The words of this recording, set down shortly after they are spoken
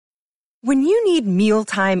When you need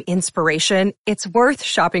mealtime inspiration, it's worth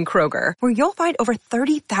shopping Kroger, where you'll find over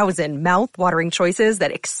 30,000 mouth-watering choices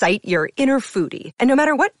that excite your inner foodie. And no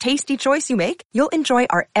matter what tasty choice you make, you'll enjoy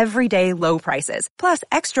our everyday low prices, plus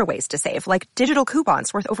extra ways to save, like digital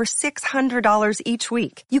coupons worth over $600 each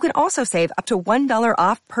week. You can also save up to $1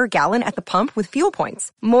 off per gallon at the pump with fuel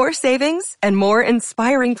points. More savings and more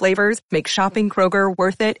inspiring flavors make shopping Kroger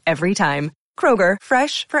worth it every time. Kroger,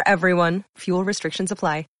 fresh for everyone. Fuel restrictions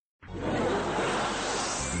apply.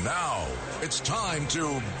 Now, it's time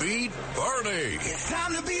to Beat Bernie. It's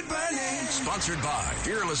time to beat Bernie. Sponsored by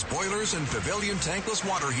Fearless Boilers and Pavilion Tankless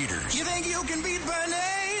Water Heaters. You think you can beat Bernie?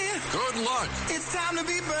 Good luck. It's time to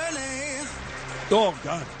beat Bernie. Oh,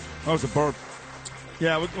 God. That was a burp.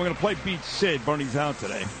 Yeah, we're going to play Beat Sid. Bernie's out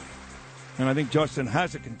today. And I think Justin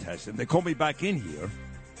has a contestant. They called me back in here.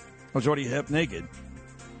 I was already half naked.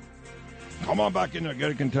 Come on back in there. Get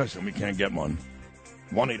a contestant. We can't get one.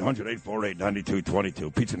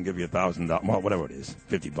 1-800-848-9222. Pete's going to give you $1,000. Well, whatever it is.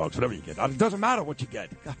 $50, whatever you get. It doesn't matter what you get.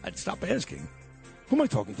 God, stop asking. Who am I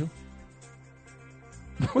talking to?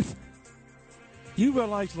 You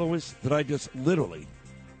realize, Louis, that I just literally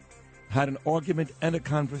had an argument and a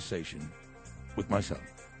conversation with myself.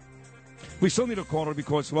 We still need a caller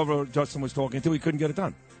because whoever Justin was talking to, he couldn't get it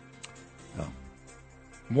done. No.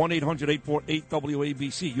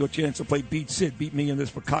 1-800-848-WABC. Your chance to play Beat Sid. Beat me in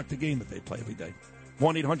this Fakakta game that they play every day.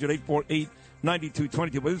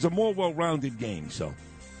 1-800-848-9222. But it's a more well-rounded game, so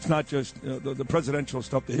it's not just the presidential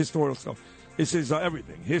stuff, the historical stuff. This is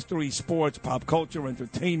everything. History, sports, pop culture,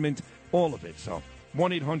 entertainment, all of it. So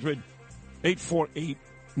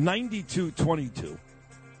 1-800-848-9222.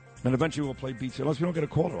 And eventually we'll play Beat Sid. Unless we don't get a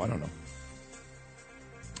caller, I don't know.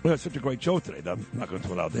 We had such a great show today that I'm not going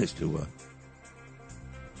to allow this to...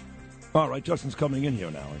 All right, Justin's coming in here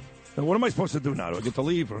now. And what am I supposed to do now? Do I get to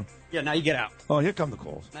leave? Or? Yeah, now you get out. Oh, here come the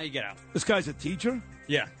calls. Now you get out. This guy's a teacher?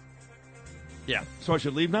 Yeah. Yeah. So I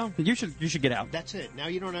should leave now? You should get out. That's it. Now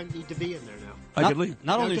you don't need to be in there now. I could leave.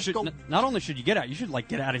 Not only should you get out, you should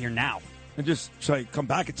get out of here now. And just say, come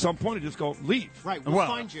back at some point and just go, leave. Right, we'll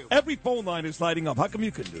find you. Every phone line is lighting up. How come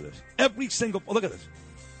you couldn't do this? Every single... Look at this.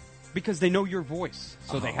 Because they know your voice.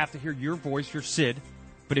 So they have to hear your voice, your Sid.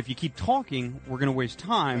 But if you keep talking, we're going to waste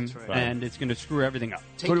time, and it's going to screw everything up.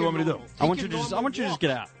 So what do you want me to do? I want you to just get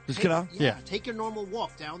out. Just get out? Yeah. Take your normal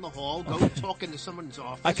walk down the hall. Go talk into someone's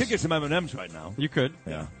office. I could get some M&Ms right now. You could?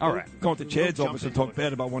 Yeah. All right. Go into Chad's office and talk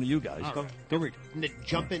bad about one of you guys. Right. There we go.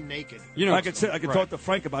 Jump in naked. You know, I could talk to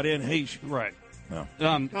Frank about Anne Heche. Right. No.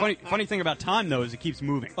 Funny thing about time, though, is it keeps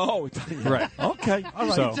moving. Oh, right. Okay. All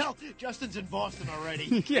right. So. Tell Justin's in Boston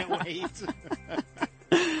already. Can't wait.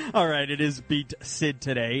 All right, it is Beat Sid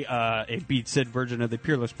today, a Beat Sid version of the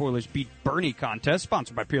Peerless Boilers Beat Bernie contest,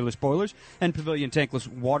 sponsored by Peerless Boilers and Pavilion Tankless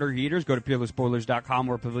Water Heaters. Go to peerlessboilers.com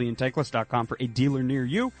or paviliontankless.com for a dealer near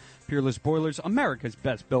you. Peerless Boilers, America's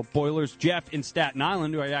best-built boilers. Jeff in Staten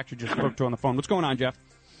Island, who I actually just spoke to on the phone. What's going on, Jeff?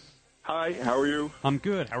 Hi, how are you? I'm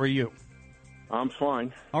good. How are you? I'm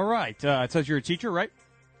fine. All right. It says you're a teacher, right?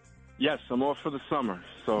 Yes, I'm off for the summer,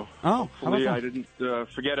 so hopefully I didn't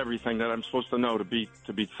forget everything that I'm supposed to know to beat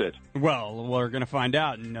Sid. Well, we're going to find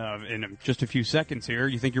out in just a few seconds here.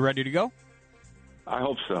 You think you're ready to go? I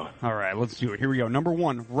hope so. All right, let's do it. Here we go. Number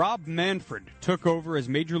one, Rob Manfred took over as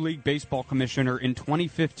Major League Baseball commissioner in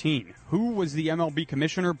 2015. Who was the MLB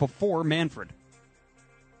commissioner before Manfred?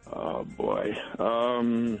 Oh, boy.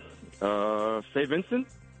 Fay Vincent?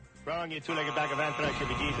 Wrong, you two-legged bag of anthrax should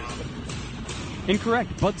be Jesus.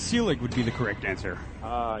 Incorrect. Bud Selig would be the correct answer.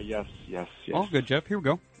 Yes. All good, Jeff. Here we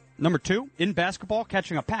go. Number two, in basketball,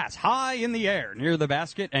 catching a pass high in the air near the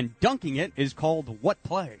basket and dunking it is called what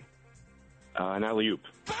play? An alley-oop.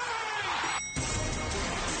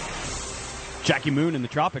 Jackie Moon in the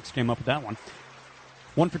Tropics came up with that one.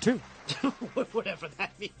 1 for 2. Whatever that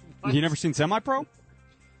means. You never seen Semi-Pro?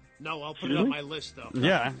 No, I'll put it on my list, though.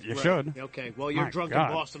 Yeah, you should. Okay, well, you're drunk in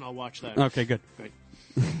Boston, I'll watch that. Okay, good.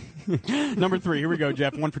 Number 3, here we go,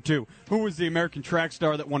 Jeff. 1 for 2. Who was the American track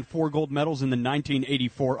star that won 4 gold medals in the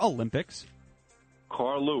 1984 Olympics?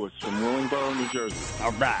 Carl Lewis from Willingboro, New Jersey.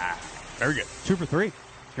 All right. Very good. 2 for 3.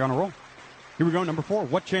 You're on a roll. Here we go, number 4.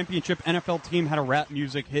 What championship NFL team had a rap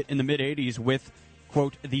music hit in the mid-'80s with,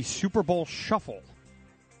 quote, the Super Bowl Shuffle?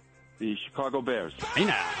 The Chicago Bears. Hey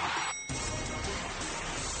now.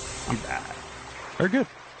 I'm bad. Very good.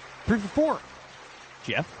 3 for 4.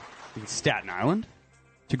 Jeff in Staten Island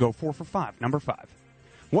to go 4 for 5. Number 5.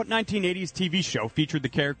 What 1980s TV show featured the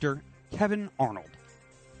character Kevin Arnold?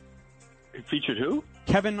 It featured who?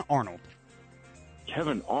 Kevin Arnold.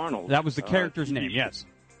 Kevin Arnold. That was the character's name, yes.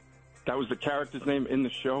 That was the character's name in the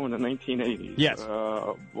show in the 1980s? Yes.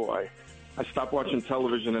 Boy. I stopped watching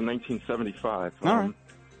television in 1975. All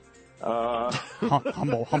right.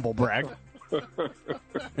 Humble brag.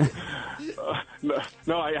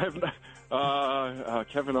 No, I have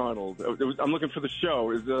Kevin Arnold. I'm looking for the show.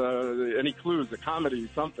 Is any clues? A comedy,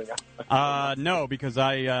 something? No, because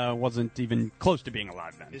I wasn't even close to being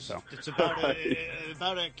alive then. So It's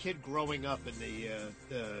about a kid growing up in the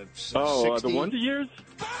 60s. The Wonder Years?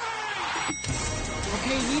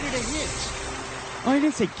 Okay, he needed a hint. Oh, you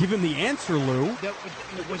didn't say give him the answer, Lou.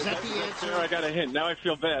 Was that the answer? I got a hint. Now I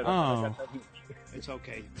feel bad. Oh. It's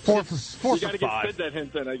okay. Four for you got to get Sid that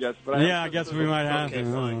hint then, I guess. But I guess we might have Okay,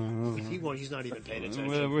 to. fine. He's not even paying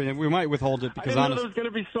attention. We might withhold it I because didn't know honestly. there was going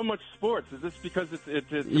to be so much sports. Is this because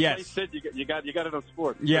it's Yes. Sid? You got it on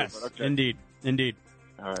sports. Yes, But okay. indeed.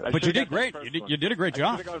 All right. But you did great. You did a great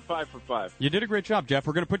job. I should have gone 5 for 5. You did a great job, Jeff.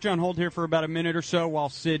 We're going to put you on hold here for about a minute or so while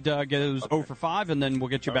Sid goes 0 for 5, and then we'll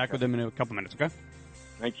get you back with him in a couple minutes, okay?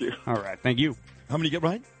 Thank you. All right. Thank you. How many get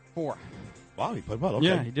right? 4. Wow, he played well. Okay.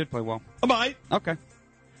 Yeah, he did play well. Am I? Okay.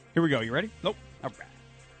 Here we go. You ready? Nope. All right.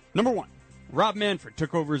 Number 1. Rob Manfred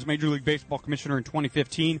took over as Major League Baseball commissioner in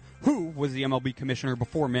 2015. Who was the MLB commissioner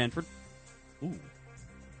before Manfred? Ooh.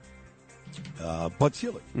 Bud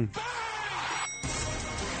Selig.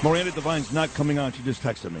 Miranda Devine's not coming on. She just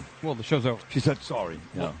texted me. Well, the show's over. She said sorry.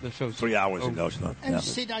 Well, the show's 3 hours over. ago. She's not. And Yeah.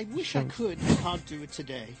 Sid, I wish I could. I can't do it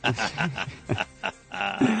today.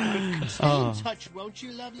 Stay in touch, won't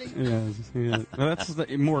you, lovely? Yes. Well, that's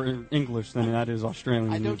more English than that is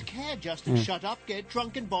Australian. I don't care, Justin. Shut up, get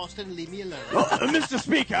drunk in Boston, and leave me alone. Mr.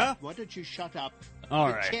 Speaker. Why don't you shut up? All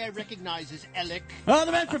the right. chair recognizes Alec. Oh,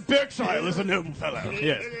 the man from Berkshire is a noble fellow.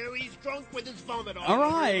 Yes. He's drunk with his vomit on. All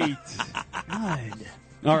right. Good.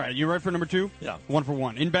 All right, you ready for number 2? Yeah. 1 for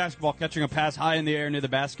 1. In basketball, catching a pass high in the air near the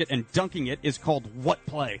basket and dunking it is called what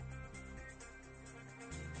play?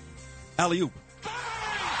 Alley-oop.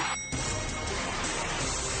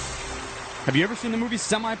 Have you ever seen the movie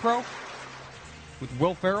Semi-Pro with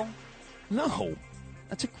Will Ferrell? No.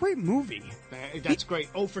 That's a great movie. That's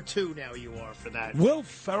great. 0 for 2 now you are for that. Will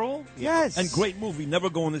Ferrell? Yes. And great movie. Never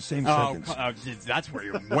go in the same Oh, sentence. that's where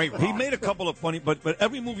you're way wrong. He made a couple of funny, but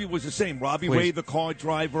every movie was the same. Robbie Please. Ray, the car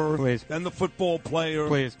driver, Please. then the football player,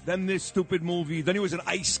 Please. then this stupid movie, then he was an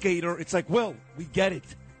ice skater. It's like, Will, we get it.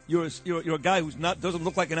 You're a guy who's doesn't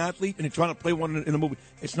look like an athlete, and you're trying to play one in the movie.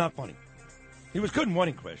 It's not funny. He was good in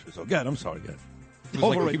Wedding Crashers. So, again, I'm sorry, again. He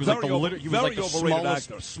was like the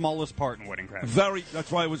overrated smallest part in Wedding Crashers. That's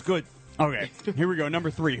why it was good. Okay, here we go. Number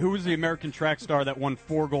 3. Who was the American track star that won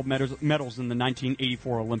 4 gold medals in the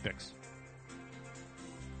 1984 Olympics?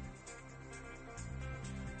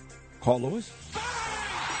 Carl Lewis.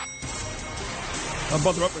 My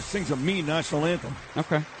brother Upper sings a mean national anthem.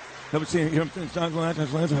 Okay. Never seen him sing national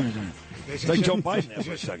anthem. It's like Joe Biden there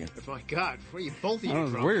for a second. My God, were you both of you That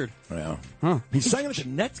was drunk? weird. Yeah. Huh. He sang it at the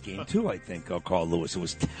Nets game, too, I think, Carl Lewis. It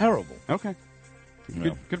was terrible. Okay.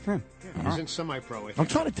 No. Good for him. Yeah, he's in semi-pro. I I'm think.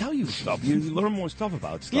 trying to tell you stuff. You learn more stuff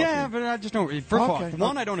about stuff. Yeah, but I just don't. First of all, Okay.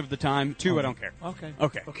 1, I don't have the time. 2, I don't care. Okay.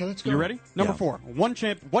 Okay. Okay, let's go. You ready? Number Yeah. 4.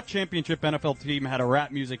 What championship NFL team had a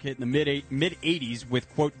rap music hit in the mid 80s with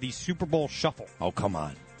quote the Super Bowl Shuffle? Oh, come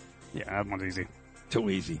on. Yeah, that one's easy. Too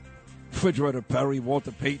easy. Refrigerator Perry,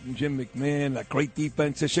 Walter Payton, Jim McMahon, that great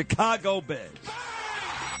defense, the Chicago Bears.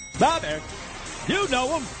 Stop it. You know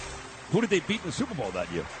them. Who did they beat in the Super Bowl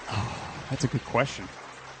that year? That's a good question.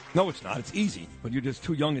 No, it's not. It's easy, but you're just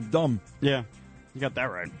too young and dumb. Yeah, you got that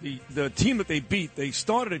right. The team that they beat, they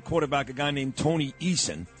started at quarterback a guy named Tony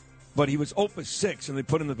Eason, but he was 0 for 6, and they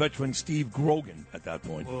put in the veteran Steve Grogan at that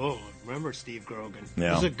point. Oh, remember Steve Grogan?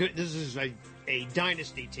 Yeah. This is a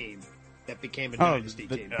dynasty team that became a dynasty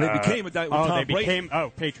team. They became a Tom Brady.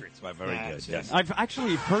 Patriots. Right, very good. Yes. I've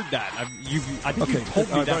actually heard that. I think you told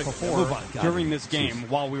me that before move on, guys. during this game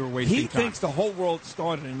while we were wasting He time. thinks the whole world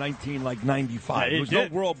started in 1995. Yeah, it there was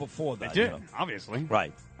did. no world before that. It did, you know. obviously.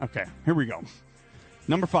 Right. Okay, here we go.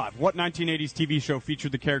 Number 5. What 1980s TV show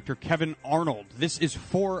featured the character Kevin Arnold? This is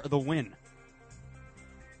for the win.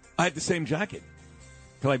 I had the same jacket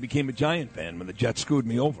till I became a Giant fan when the Jets screwed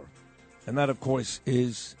me over. And that, of course,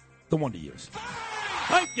 is the Wonder Years.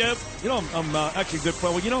 Thank you. You know, I'm actually a good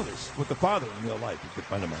friend. Well, you know this. With the father in real life. He's a good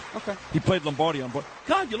friend of mine. Okay. He played Lombardi on board.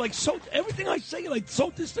 God, you're like so... Everything I say, you're like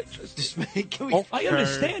so disinterested. I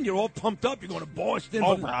understand you're all pumped up. You're going to Boston.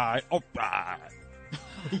 All right.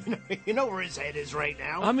 You know where his head is right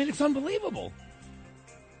now. I mean, it's unbelievable.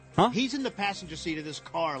 Huh? He's in the passenger seat of this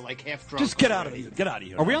car, like half drunk. Just get out of here. Get out of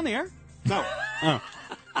here. Are we on the air? No. Oh.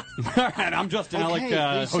 All right, I'm Justin Okay,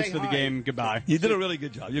 Alec, please host say of the hi. game. Goodbye. You did a really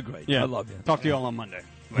good job. You're great. Yeah. I love you. Talk to you all on Monday.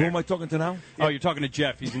 Who am I talking to now? Oh, you're talking to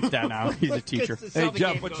Jeff. He's in Staten Island. He's a teacher. This is Hey, how the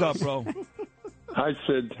Jeff, game what's goes. up, bro? Hi,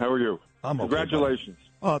 Sid. How are you? I'm okay. Congratulations.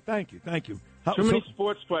 Oh, thank you. Too many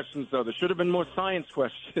sports questions, though. There should have been more science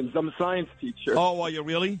questions. I'm a science teacher. Oh, are you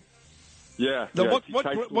really? Yeah. Now,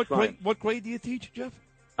 yeah, what grade do you teach, Jeff?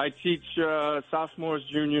 I teach sophomores,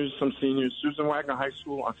 juniors, some seniors. Susan Wagner High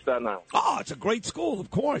School on Staten Island. Oh, it's a great school, of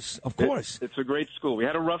course. It's a great school. We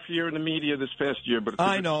had a rough year in the media this past year, but it's a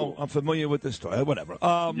I good know. school. I'm familiar with this story. Whatever.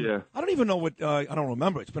 Yeah. I don't even know what. I don't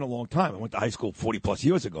remember. It's been a long time. I went to high school 40-plus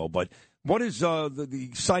years ago. But what is the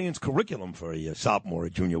science curriculum for a sophomore or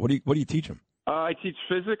junior? What do you teach them? I teach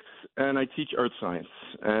physics and I teach earth science.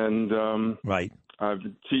 And right. I've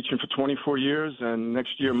been teaching for 24 years, and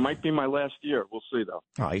next year might be my last year. We'll see, though.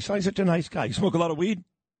 Oh, you sound such a nice guy. You smoke a lot of weed?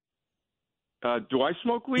 Do I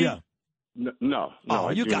smoke weed? Yeah. No.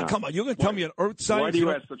 Oh, come on. You're going to tell me an earth science? Why do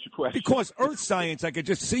you ask such a question? Because earth science, I could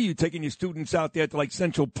just see you taking your students out there to, like,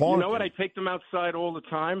 Central Park. You know what? I take them outside all the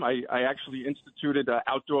time. I actually instituted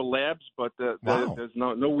outdoor labs, but there's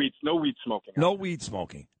no weed smoking. No weed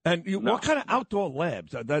smoking. And what kind of outdoor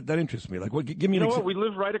labs? That interests me. Like, give me an example. We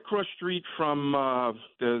live right across street from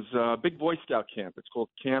there's a big Boy Scout camp. It's called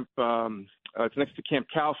Camp. It's next to Camp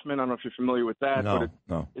Kaufman. I don't know if you're familiar with that. No.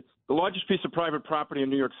 It's the largest piece of private property in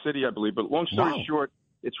New York City, I believe. But long story short,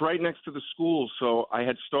 it's right next to the school. So I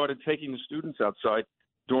had started taking the students outside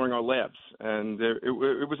during our labs, and it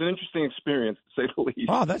was an interesting experience, to say the least.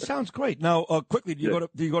 Oh, that sounds great. Now, quickly, do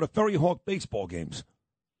you go to Ferry Hawk baseball games?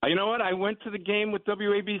 You know what? I went to the game with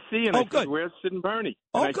WABC, and I said, "Where's Sid and Bernie?"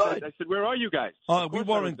 And good. I said, "Where are you guys?" We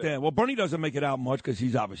weren't there. Well, Bernie doesn't make it out much because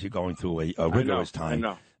he's obviously going through a rigorous time. I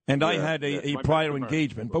know. And I had a prior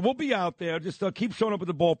engagement. But we'll be out there. Just keep showing up at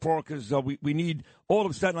the ballpark because we need all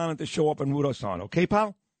of Staten Island to show up and root us on. Okay,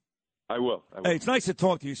 pal? I will. Hey, it's nice to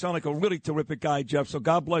talk to you. You sound like a really terrific guy, Jeff. So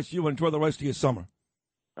God bless you and enjoy the rest of your summer.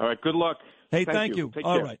 All right. Good luck. Hey, thank you. Take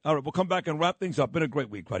all care. right. We'll come back and wrap things up. Been a great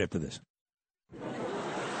week right after this.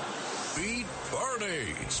 Beat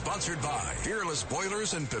Bernie. Sponsored by Fearless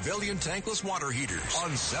Boilers and Pavilion Tankless Water Heaters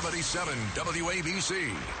on 77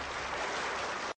 WABC.